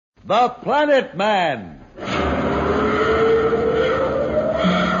The Planet Man.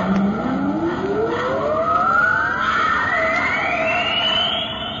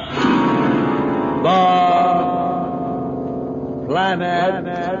 The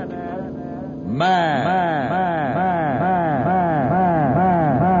Planet Man.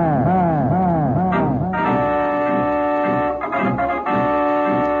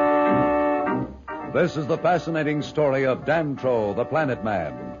 This is the fascinating story of Dantro, the Planet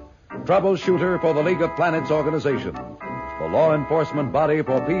Man, troubleshooter for the League of Planets organization, the law enforcement body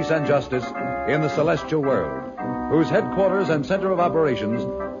for peace and justice in the celestial world, whose headquarters and center of operations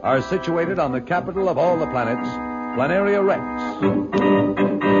are situated on the capital of all the planets, Planaria Rex.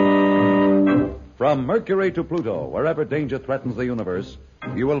 From Mercury to Pluto, wherever danger threatens the universe,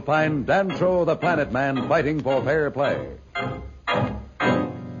 you will find Dantro, the Planet Man, fighting for fair play.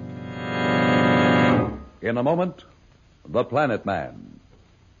 In a moment, The Planet Man.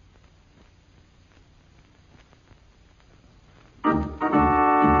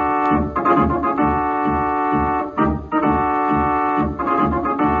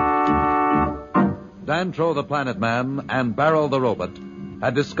 Dantro, the Planet Man, and Barrel, the robot,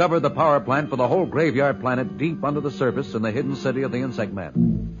 had discovered the power plant for the whole graveyard planet deep under the surface in the hidden city of the Insect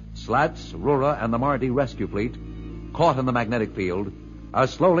Men. Slats, Rura, and the Mardi rescue fleet, caught in the magnetic field, are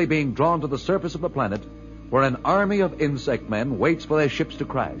slowly being drawn to the surface of the planet, where an army of insect men waits for their ships to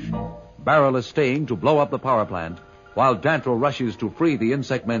crash. Barrel is staying to blow up the power plant, while Dantro rushes to free the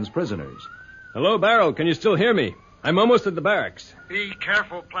insect men's prisoners. Hello, Barrel. Can you still hear me? I'm almost at the barracks. Be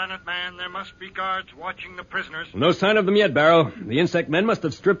careful, Planet Man. There must be guards watching the prisoners. No sign of them yet, Barrel. The insect men must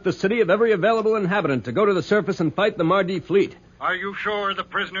have stripped the city of every available inhabitant to go to the surface and fight the Mardi fleet. Are you sure the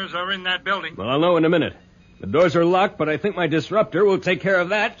prisoners are in that building? Well, I'll know in a minute. The doors are locked, but I think my disruptor will take care of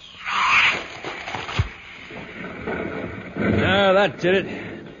that. Ah, that did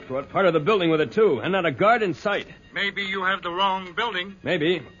it. Brought part of the building with it, too, and not a guard in sight. Maybe you have the wrong building.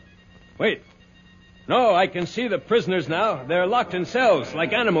 Maybe. Wait. No, I can see the prisoners now. They're locked in cells,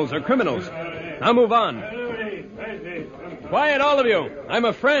 like animals or criminals. Now move on. Quiet, all of you. I'm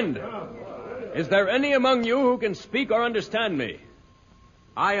a friend. Is there any among you who can speak or understand me?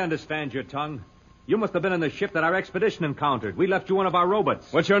 I understand your tongue. You must have been in the ship that our expedition encountered. We left you one of our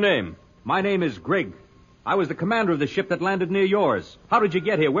robots. What's your name? My name is Grigg. I was the commander of the ship that landed near yours. How did you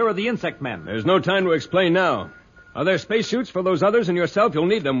get here? Where are the insect men? There's no time to explain now. Are there spacesuits for those others and yourself? You'll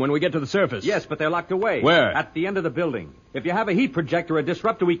need them when we get to the surface. Yes, but they're locked away. Where? At the end of the building. If you have a heat projector or a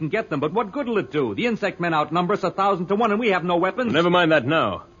disruptor, we can get them. But what good will it do? The insect men outnumber us 1,000 to 1, and we have no weapons. Well, never mind that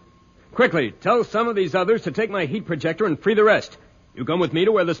now. Quickly, tell some of these others to take my heat projector and free the rest. You come with me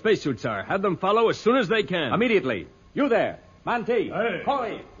to where the spacesuits are. Have them follow as soon as they can. Immediately. You there. Manti. Hey.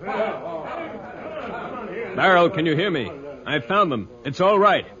 Corey. Barrel, can you hear me? I've found them. It's all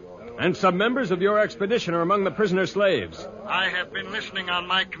right. And some members of your expedition are among the prisoner slaves. I have been listening on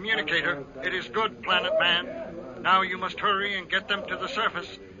my communicator. It is good, Planet Man. Now you must hurry and get them to the surface.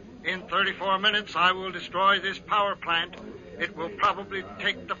 In 34 minutes, I will destroy this power plant. It will probably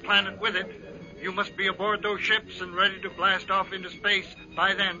take the planet with it. You must be aboard those ships and ready to blast off into space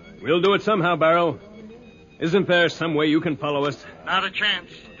by then. We'll do it somehow, Barrel. Isn't there some way you can follow us? Not a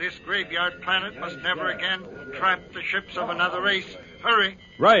chance. This graveyard planet must never again trap the ships of another race. Hurry.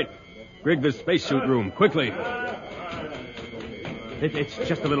 Right. Rig the spacesuit room, quickly. It's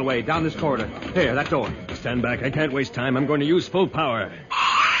just a little way, down this corridor. There, that door. Stand back. I can't waste time. I'm going to use full power.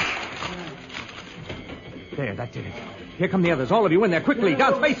 There, that did it. Here come the others. All of you in there, quickly.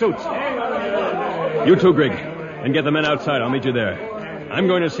 Down spacesuits. You too, Grigg. And get the men outside. I'll meet you there. I'm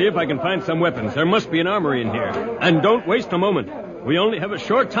going to see if I can find some weapons. There must be an armory in here. And don't waste a moment. We only have a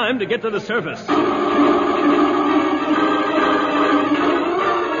short time to get to the surface.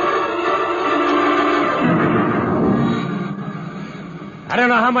 I don't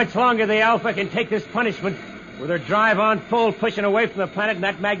know how much longer the Alpha can take this punishment. With her drive on full, pushing away from the planet and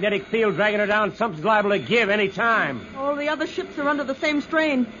that magnetic field dragging her down, something's liable to give any time. All the other ships are under the same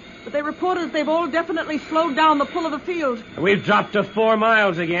strain, but they reported that they've all definitely slowed down the pull of the field. We've dropped to 4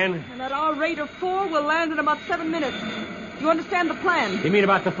 miles again. And at our rate of 4, we'll land in about 7 minutes. You understand the plan? You mean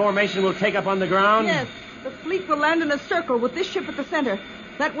about the formation we'll take up on the ground? Yes. The fleet will land in a circle with this ship at the center.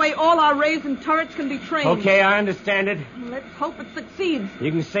 That way all our rays and turrets can be trained. Okay, I understand it. Let's hope it succeeds. You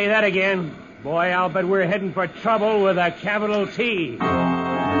can say that again. Boy, I'll bet we're heading for trouble with a capital T.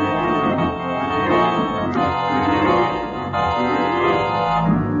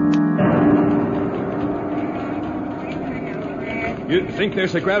 You think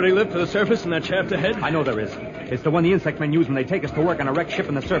there's a gravity lift to the surface in that shaft ahead? I know there is. It's the one the insect men use when they take us to work on a wrecked ship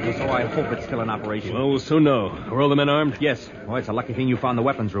in the surface, so I hope it's still in operation. Well, we'll soon know. Are all the men armed? Yes. Oh, it's a lucky thing you found the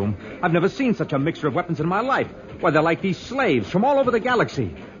weapons room. I've never seen such a mixture of weapons in my life. Why, they're like these slaves from all over the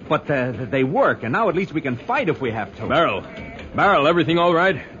galaxy. But they work, and now at least we can fight if we have to. Barrel, everything all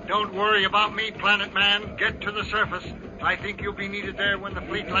right? Don't worry about me, Planet Man. Get to the surface. I think you'll be needed there when the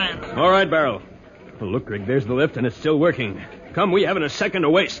fleet lands. All right, Barrel. Well, look, Grig, there's the lift, and it's still working. Come, we haven't a second to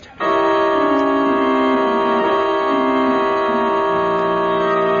waste.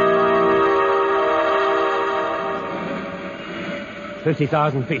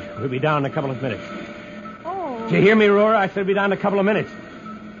 50,000 feet. We'll be down in a couple of minutes. Oh. Did you hear me, Aurora? I said we'll be down in a couple of minutes.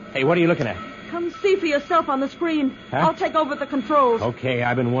 Hey, what are you looking at? Come see for yourself on the screen. Huh? I'll take over the controls. Okay,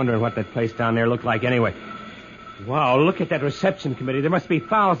 I've been wondering what that place down there looked like anyway. Wow, look at that reception committee. There must be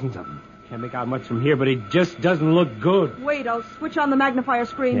thousands of them. Can't make out much from here, but it just doesn't look good. Wait, I'll switch on the magnifier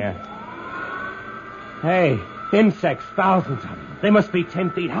screen. Yeah. Hey, insects, thousands of them. They must be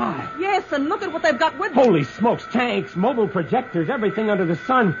 10 feet high. Yes, and look at what they've got with them. Holy smokes, tanks, mobile projectors, everything under the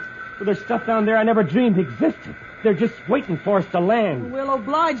sun. Well, there's stuff down there I never dreamed existed. They're just waiting for us to land. We'll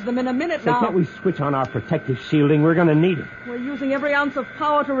oblige them in a minute Say, now. can't we switch on our protective shielding? We're going to need it. We're using every ounce of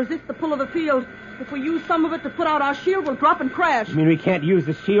power to resist the pull of the field. If we use some of it to put out our shield, we'll drop and crash. You mean we can't use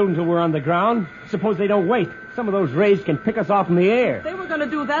the shield until we're on the ground? Suppose they don't wait. Some of those rays can pick us off in the air. If they were going to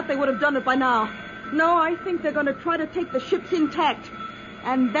do that, they would have done it by now. No, I think they're going to try to take the ships intact.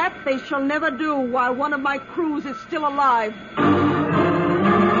 And that they shall never do while one of my crews is still alive.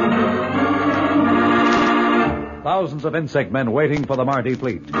 Thousands of insect men waiting for the Marty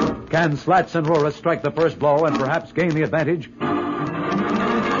fleet. Can Slats and Rura strike the first blow and perhaps gain the advantage?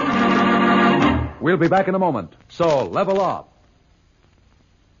 We'll be back in a moment, so level off.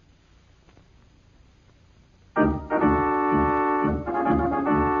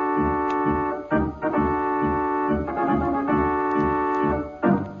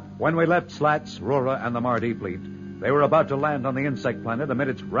 When we left Slats, Rura, and the Marty fleet, they were about to land on the insect planet amid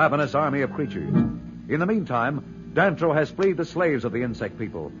its ravenous army of creatures. In the meantime, Dantro has freed the slaves of the insect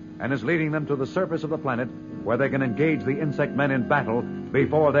people and is leading them to the surface of the planet where they can engage the insect men in battle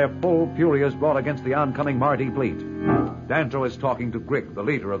before their full fury is brought against the oncoming Marty fleet. Dantro is talking to Grig, the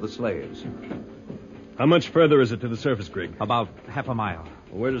leader of the slaves. How much further is it to the surface, Grig? About half a mile.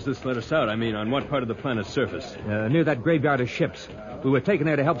 Where does this let us out? I mean, on what part of the planet's surface? Near that graveyard of ships. We were taken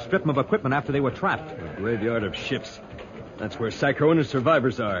there to help strip them of equipment after they were trapped. A graveyard of ships. That's where Psycho and his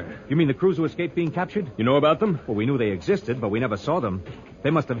survivors are. You mean the crews who escaped being captured? You know about them? Well, we knew they existed, but we never saw them.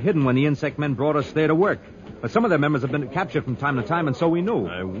 They must have hidden when the insect men brought us there to work. But some of their members have been captured from time to time, and so we knew.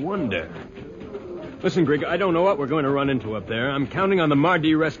 I wonder. Listen, Grig, I don't know what we're going to run into up there. I'm counting on the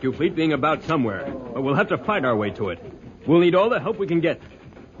Mardi rescue fleet being about somewhere. But we'll have to fight our way to it. We'll need all the help we can get.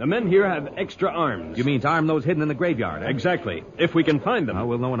 The men here have extra arms. You mean to arm those hidden in the graveyard, eh? Exactly. If we can find them.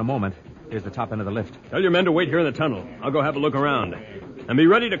 We'll know in a moment. Here's the top end of the lift. Tell your men to wait here in the tunnel. I'll go have a look around. And be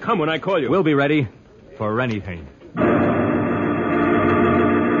ready to come when I call you. We'll be ready for anything.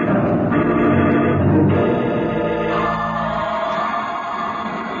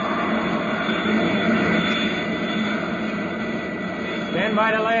 Stand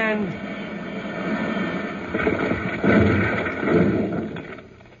by to land.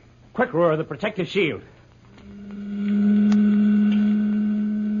 Quick, Roar, the protective shield.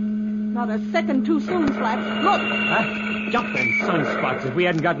 Not a second too soon, Slats. Look! Huh? Jumping sunspots. If we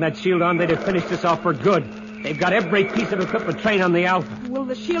hadn't gotten that shield on, they'd have finished us off for good. They've got every piece of equipment trained on the Alpha. Will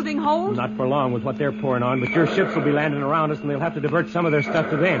the shielding hold? Not for long with what they're pouring on, but your ships will be landing around us, and they'll have to divert some of their stuff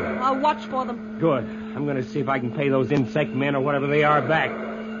to them. I'll watch for them. Good. I'm going to see if I can pay those insect men or whatever they are back.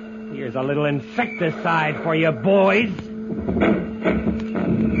 Here's a little insecticide for you, boys.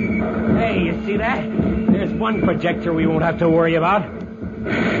 Hey, you see that? There's one projector we won't have to worry about.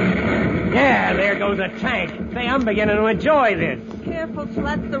 Yeah, there goes a tank. Say, I'm beginning to enjoy this. Careful,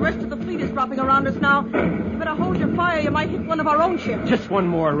 Slats. The rest of the fleet is dropping around us now. You better hold your fire. You might hit one of our own ships. Just one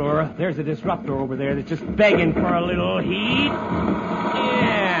more, Laura. There's a disruptor over there that's just begging for a little heat.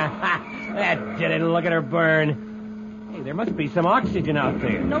 Yeah, ha, that did it. Look at her burn. Hey, there must be some oxygen out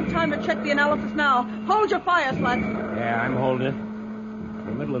there. No time to check the analysis now. Hold your fire, Slats. Yeah, I'm holding it. In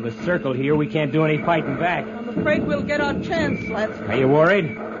the middle of the circle here, we can't do any fighting back. I'm afraid we'll get our chance, Slats. Are you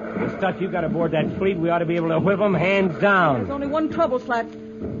worried? The stuff you got aboard that fleet, we ought to be able to whip them hands down. There's only one trouble, Slats.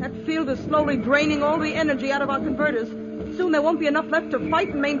 That field is slowly draining all the energy out of our converters. Soon there won't be enough left to fight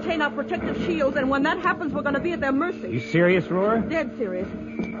and maintain our protective shields, and when that happens, we're going to be at their mercy. You serious, Roar? Dead serious.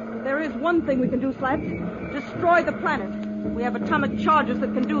 There is one thing we can do, Slats. Destroy the planet. We have atomic charges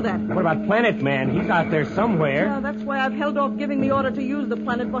that can do that. What about Planet Man? He's out there somewhere. That's why I've held off giving the order to use the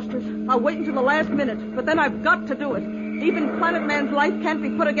Planet Busters. I'll wait until the last minute, but then I've got to do it. Even Planet Man's life can't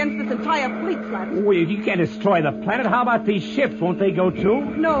be put against this entire fleet, Slats. Well, you can't destroy the planet. How about these ships? Won't they go too?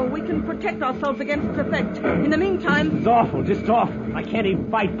 No, we can protect ourselves against its effect. In the meantime... It's awful, just awful. I can't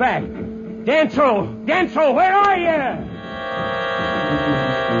even fight back. Danto! Danto, where are you?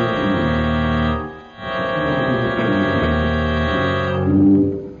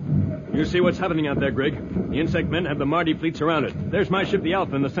 You see what's happening out there, Grig? The insect men have the Marty fleet surrounded. There's my ship, the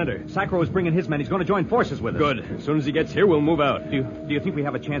Alpha, in the center. Sacro is bringing his men. He's going to join forces with us. Good. As soon as he gets here, we'll move out. Do you think we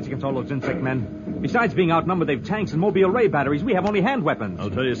have a chance against all those insect men? Besides being outnumbered, they've tanks and mobile ray batteries. We have only hand weapons. I'll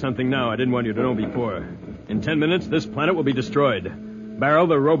tell you something now I didn't want you to know before. In 10 minutes, this planet will be destroyed. Barrel,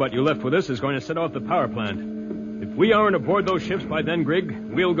 the robot you left with us, is going to set off the power plant. If we aren't aboard those ships by then, Grig,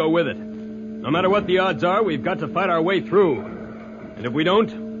 we'll go with it. No matter what the odds are, we've got to fight our way through. And if we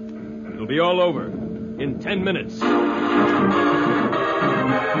don't, it'll be all over in 10 minutes.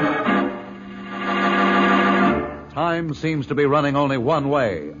 Time seems to be running only one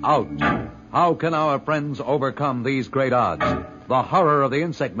way, out. How can our friends overcome these great odds? The horror of the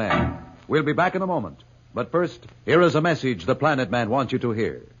insect man. We'll be back in a moment. But first, here is a message the Planet Man wants you to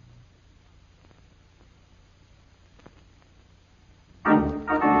hear.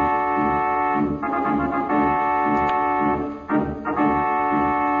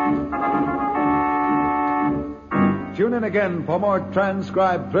 Tune in again for more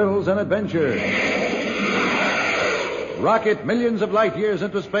transcribed thrills and adventures. Rocket millions of light years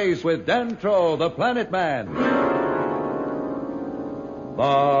into space with Dantro, the Planet Man. The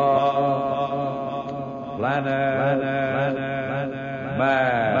Planet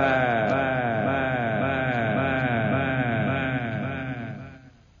Man.